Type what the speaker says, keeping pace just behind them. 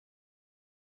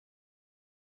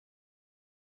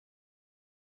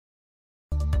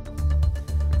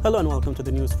Hello and welcome to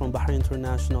the news from Bahrain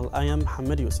International. I am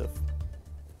Mohammed Yusuf.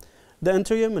 The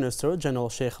Interior Minister, General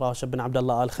Sheikh Rashid bin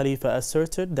Abdullah Al Khalifa,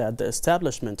 asserted that the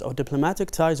establishment of diplomatic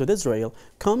ties with Israel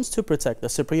comes to protect the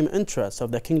supreme interests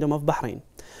of the Kingdom of Bahrain.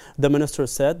 The minister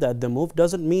said that the move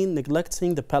doesn't mean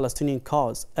neglecting the Palestinian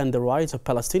cause and the rights of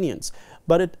Palestinians,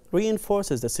 but it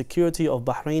reinforces the security of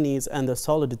Bahrainis and the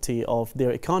solidity of their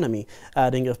economy,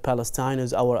 adding, if Palestine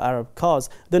is our Arab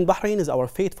cause, then Bahrain is our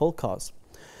faithful cause.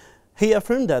 He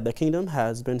affirmed that the kingdom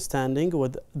has been standing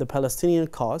with the Palestinian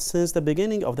cause since the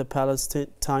beginning of the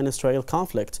Palestine-Israel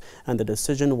conflict, and the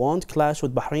decision won't clash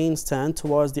with Bahrain's stand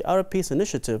towards the Arab Peace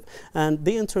Initiative and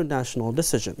the international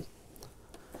decision.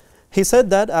 He said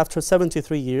that after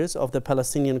 73 years of the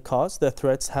Palestinian cause, the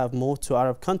threats have moved to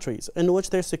Arab countries, in which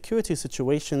their security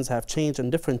situations have changed in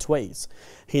different ways.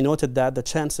 He noted that the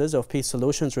chances of peace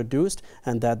solutions reduced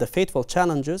and that the fateful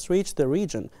challenges reach the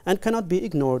region and cannot be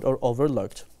ignored or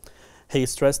overlooked. He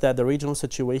stressed that the regional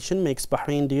situation makes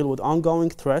Bahrain deal with ongoing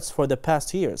threats for the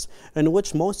past years, in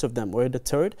which most of them were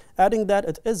deterred, adding that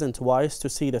it isn't wise to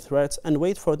see the threats and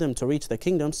wait for them to reach the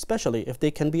kingdom, especially if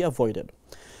they can be avoided.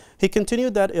 He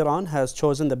continued that Iran has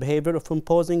chosen the behavior of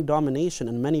imposing domination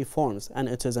in many forms, and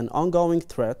it is an ongoing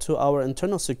threat to our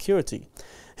internal security.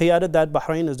 He added that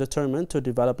Bahrain is determined to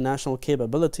develop national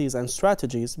capabilities and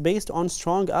strategies based on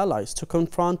strong allies to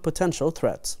confront potential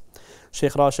threats.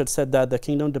 Sheikh Rashid said that the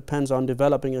kingdom depends on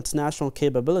developing its national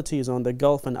capabilities on the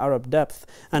Gulf and Arab depth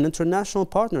and international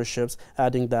partnerships,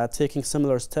 adding that taking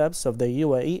similar steps of the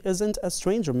UAE isn't a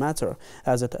stranger matter,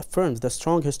 as it affirms the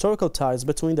strong historical ties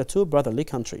between the two brotherly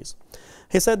countries.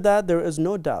 He said that there is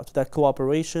no doubt that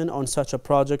cooperation on such a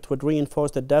project would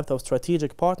reinforce the depth of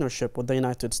strategic partnership with the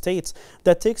United States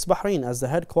that takes Bahrain as the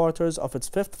headquarters of its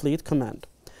Fifth Fleet Command.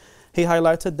 He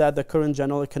highlighted that the current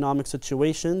general economic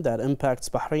situation that impacts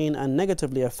Bahrain and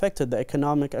negatively affected the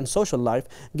economic and social life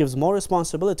gives more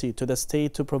responsibility to the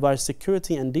state to provide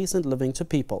security and decent living to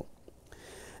people.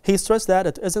 He stressed that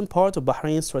it isn't part of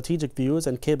Bahrain's strategic views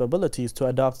and capabilities to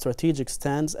adopt strategic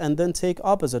stands and then take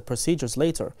opposite procedures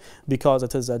later, because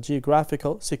it is a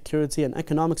geographical, security and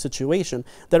economic situation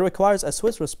that requires a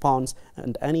swift response,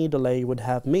 and any delay would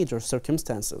have major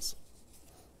circumstances.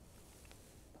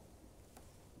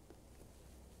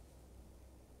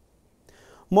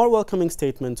 More welcoming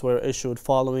statements were issued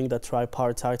following the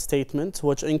tripartite statement,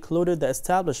 which included the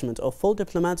establishment of full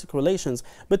diplomatic relations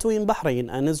between Bahrain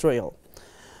and Israel.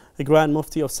 The Grand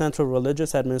Mufti of Central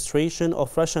Religious Administration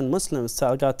of Russian Muslims,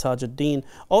 Talgat Tajuddin,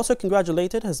 also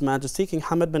congratulated His Majesty King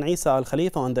Hamad bin Isa Al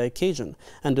Khalifa on the occasion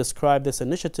and described this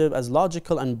initiative as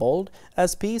logical and bold,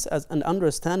 as peace and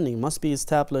understanding must be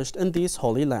established in these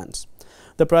holy lands.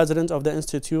 The president of the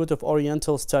Institute of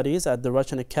Oriental Studies at the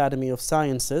Russian Academy of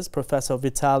Sciences, Professor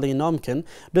Vitaly Nomkin,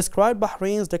 described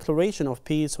Bahrain's declaration of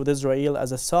peace with Israel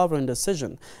as a sovereign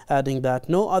decision, adding that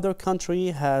no other country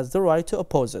has the right to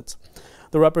oppose it.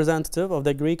 The representative of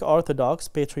the Greek Orthodox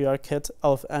Patriarchate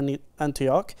of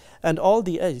Antioch and all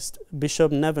the East,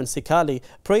 Bishop Neven Sikali,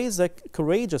 praised the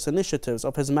courageous initiatives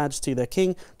of His Majesty the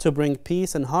King to bring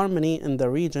peace and harmony in the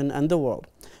region and the world,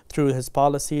 through his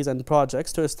policies and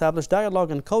projects to establish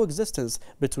dialogue and coexistence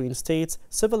between states,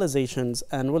 civilizations,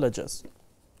 and religions.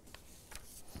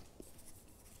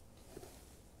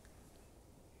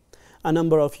 A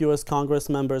number of U.S. Congress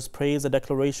members praised the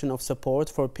declaration of support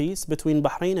for peace between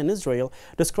Bahrain and Israel,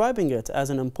 describing it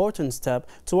as an important step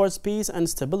towards peace and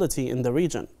stability in the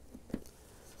region.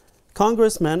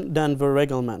 Congressman Denver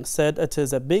Regelman said it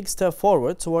is a big step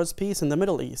forward towards peace in the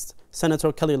Middle East.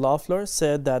 Senator Kelly Loeffler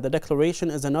said that the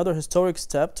declaration is another historic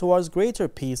step towards greater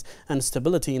peace and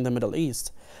stability in the Middle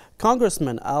East.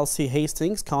 Congressman Al C.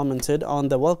 Hastings commented on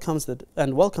welcomes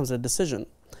the decision.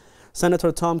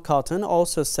 Senator Tom Cotton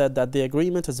also said that the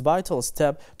agreement is a vital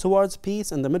step towards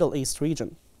peace in the Middle East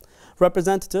region.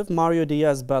 Representative Mario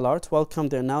Diaz-Balart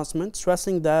welcomed the announcement,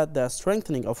 stressing that the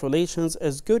strengthening of relations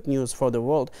is good news for the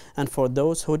world and for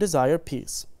those who desire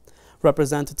peace.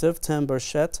 Representative Tim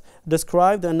Burchett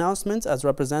described the announcement as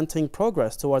representing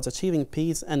progress towards achieving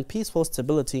peace and peaceful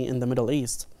stability in the Middle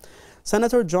East.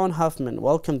 Senator John Huffman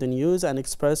welcomed the news and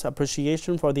expressed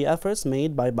appreciation for the efforts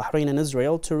made by Bahrain and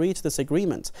Israel to reach this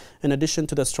agreement, in addition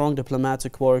to the strong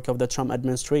diplomatic work of the Trump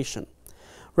administration.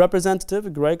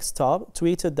 Representative Greg Staub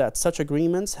tweeted that such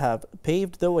agreements have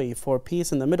paved the way for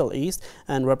peace in the Middle East,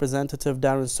 and Representative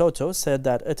Darren Soto said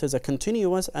that it is a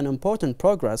continuous and important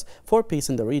progress for peace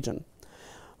in the region.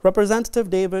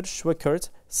 Representative David Schwickert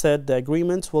said the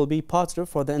agreement will be positive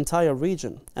for the entire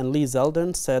region, and Lee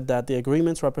Zeldin said that the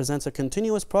agreement represents a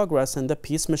continuous progress in the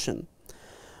peace mission.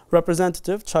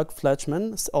 Representative Chuck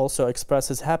Fletchman also expressed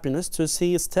his happiness to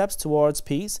see steps towards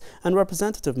peace, and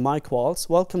Representative Mike Waltz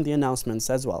welcomed the announcements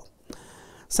as well.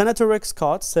 Senator Rick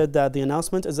Scott said that the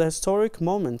announcement is a historic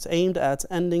moment aimed at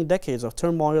ending decades of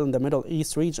turmoil in the Middle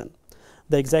East region.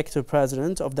 The executive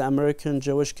president of the American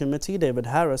Jewish Committee, David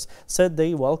Harris, said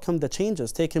they welcome the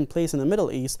changes taking place in the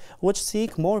Middle East, which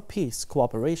seek more peace,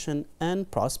 cooperation, and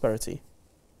prosperity.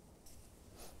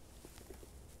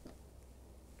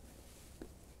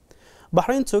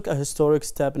 Bahrain took a historic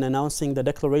step in announcing the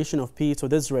declaration of peace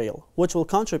with Israel, which will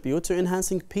contribute to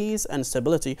enhancing peace and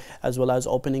stability, as well as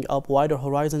opening up wider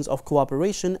horizons of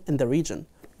cooperation in the region.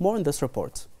 More in this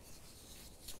report.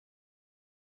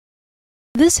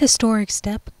 This historic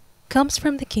step comes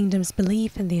from the kingdom's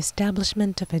belief in the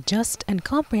establishment of a just and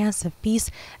comprehensive peace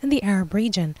in the Arab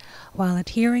region, while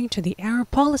adhering to the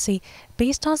Arab policy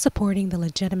based on supporting the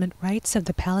legitimate rights of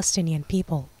the Palestinian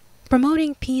people.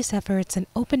 Promoting peace efforts and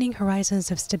opening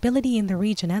horizons of stability in the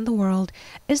region and the world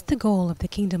is the goal of the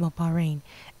Kingdom of Bahrain,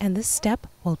 and this step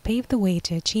will pave the way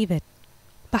to achieve it.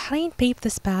 Bahrain paved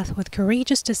this path with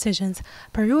courageous decisions,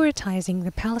 prioritizing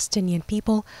the Palestinian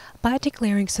people by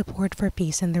declaring support for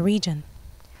peace in the region.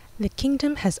 The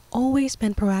kingdom has always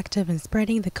been proactive in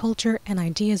spreading the culture and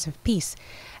ideas of peace,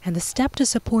 and the step to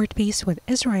support peace with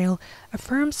Israel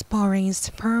affirms Bahrain's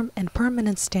firm and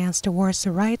permanent stance towards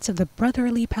the rights of the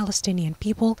brotherly Palestinian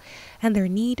people and their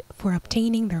need for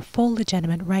obtaining their full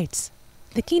legitimate rights.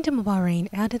 The Kingdom of Bahrain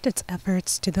added its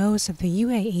efforts to those of the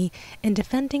UAE in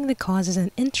defending the causes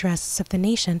and interests of the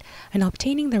nation and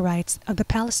obtaining the rights of the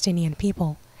Palestinian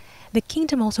people. The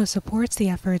kingdom also supports the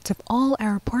efforts of all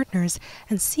Arab partners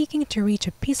in seeking to reach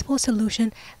a peaceful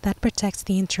solution that protects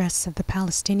the interests of the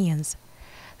Palestinians.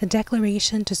 The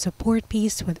declaration to support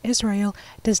peace with Israel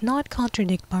does not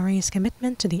contradict Bahrain's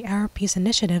commitment to the Arab Peace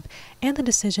Initiative and the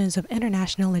decisions of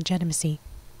international legitimacy.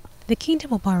 The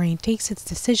Kingdom of Bahrain takes its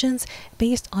decisions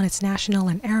based on its national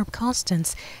and Arab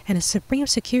constants and its supreme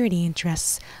security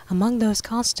interests. Among those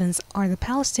constants are the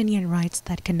Palestinian rights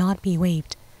that cannot be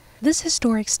waived. This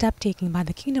historic step taken by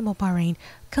the Kingdom of Bahrain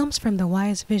comes from the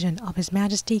wise vision of His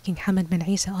Majesty King Hamad bin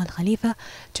Isa Al Khalifa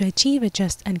to achieve a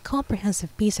just and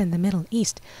comprehensive peace in the Middle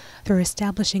East through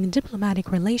establishing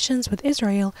diplomatic relations with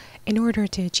Israel in order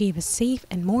to achieve a safe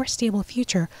and more stable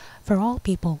future for all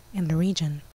people in the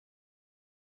region.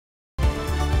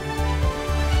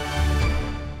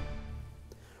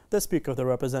 The Speaker of the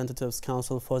Representatives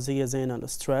Council, Fawzia Zainal,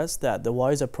 stressed that the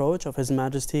wise approach of His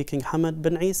Majesty King Hamad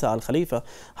bin Isa Al Khalifa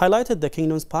highlighted the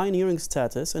kingdom's pioneering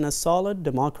status in a solid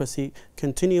democracy,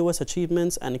 continuous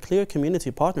achievements, and clear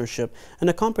community partnership in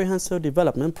a comprehensive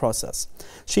development process.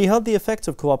 She held the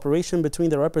effective cooperation between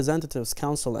the Representatives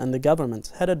Council and the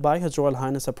government, headed by His Royal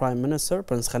Highness the Prime Minister,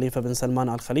 Prince Khalifa bin Salman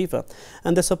Al Khalifa,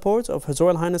 and the support of His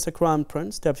Royal Highness the Crown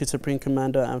Prince, Deputy Supreme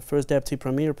Commander, and First Deputy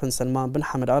Premier Prince Salman bin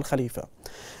Hamad Al Khalifa.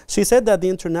 She said that the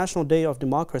International Day of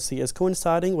Democracy is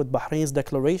coinciding with Bahrain's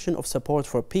declaration of support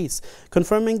for peace,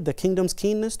 confirming the kingdom's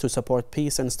keenness to support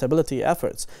peace and stability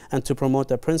efforts and to promote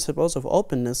the principles of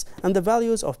openness and the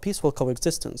values of peaceful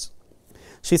coexistence.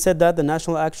 She said that the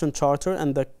National Action Charter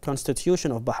and the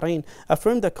Constitution of Bahrain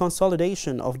affirm the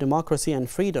consolidation of democracy and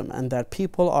freedom and that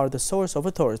people are the source of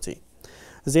authority.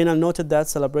 Zainal noted that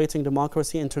celebrating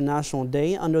Democracy International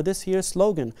Day under this year's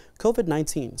slogan,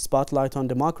 COVID-19 Spotlight on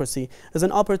Democracy, is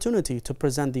an opportunity to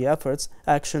present the efforts,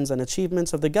 actions, and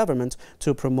achievements of the government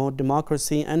to promote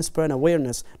democracy and spread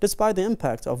awareness despite the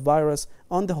impact of virus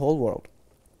on the whole world.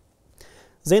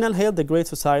 Zainal hailed the great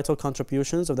societal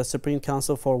contributions of the Supreme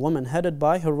Council for Women, headed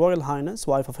by Her Royal Highness,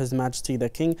 wife of His Majesty the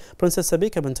King, Princess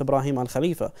Sabika bint Ibrahim Al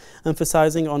Khalifa,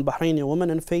 emphasizing on Bahraini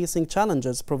women in facing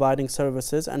challenges, providing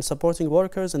services, and supporting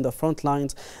workers in the front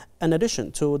lines, in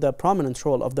addition to the prominent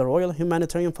role of the Royal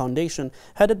Humanitarian Foundation,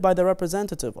 headed by the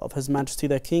representative of His Majesty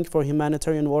the King for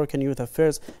Humanitarian Work and Youth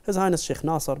Affairs, His Highness Sheikh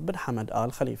Nasser bin Hamad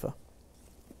Al Khalifa.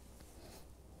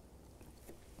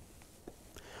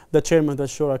 The chairman of the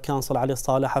Shura Council, Ali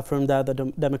Saleh, affirmed that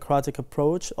the democratic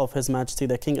approach of His Majesty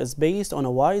the King is based on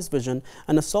a wise vision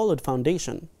and a solid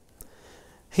foundation.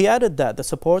 He added that the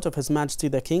support of His Majesty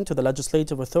the King to the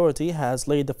legislative authority has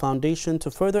laid the foundation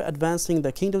to further advancing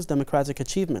the kingdom's democratic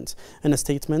achievements. In a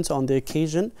statement on the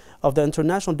occasion of the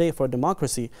International Day for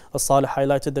Democracy, Saleh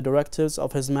highlighted the directives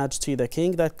of His Majesty the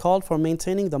King that called for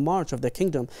maintaining the march of the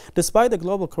kingdom despite the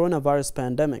global coronavirus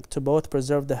pandemic to both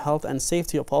preserve the health and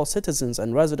safety of all citizens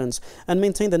and residents and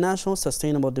maintain the national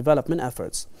sustainable development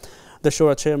efforts. The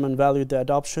Shura chairman valued the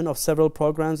adoption of several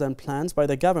programs and plans by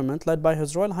the government led by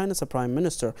His Royal Highness the Prime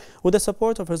Minister with the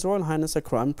support of His Royal Highness the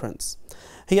Crown Prince.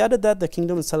 He added that the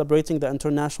kingdom is celebrating the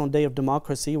International Day of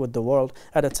Democracy with the world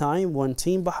at a time when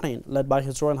Team Bahrain, led by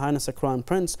His Royal Highness the Crown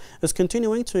Prince, is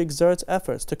continuing to exert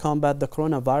efforts to combat the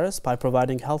coronavirus by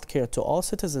providing health care to all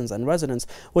citizens and residents,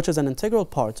 which is an integral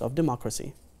part of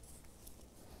democracy.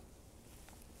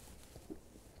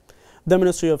 The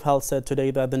Ministry of Health said today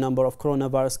that the number of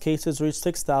coronavirus cases reached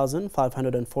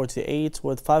 6,548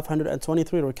 with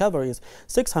 523 recoveries,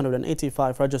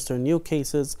 685 registered new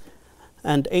cases,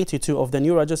 and 82 of the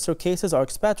new registered cases are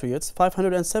expatriates,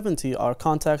 570 are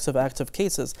contacts of active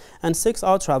cases, and 6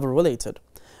 are travel-related.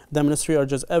 The ministry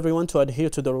urges everyone to adhere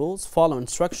to the rules, follow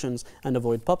instructions, and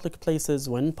avoid public places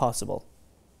when possible.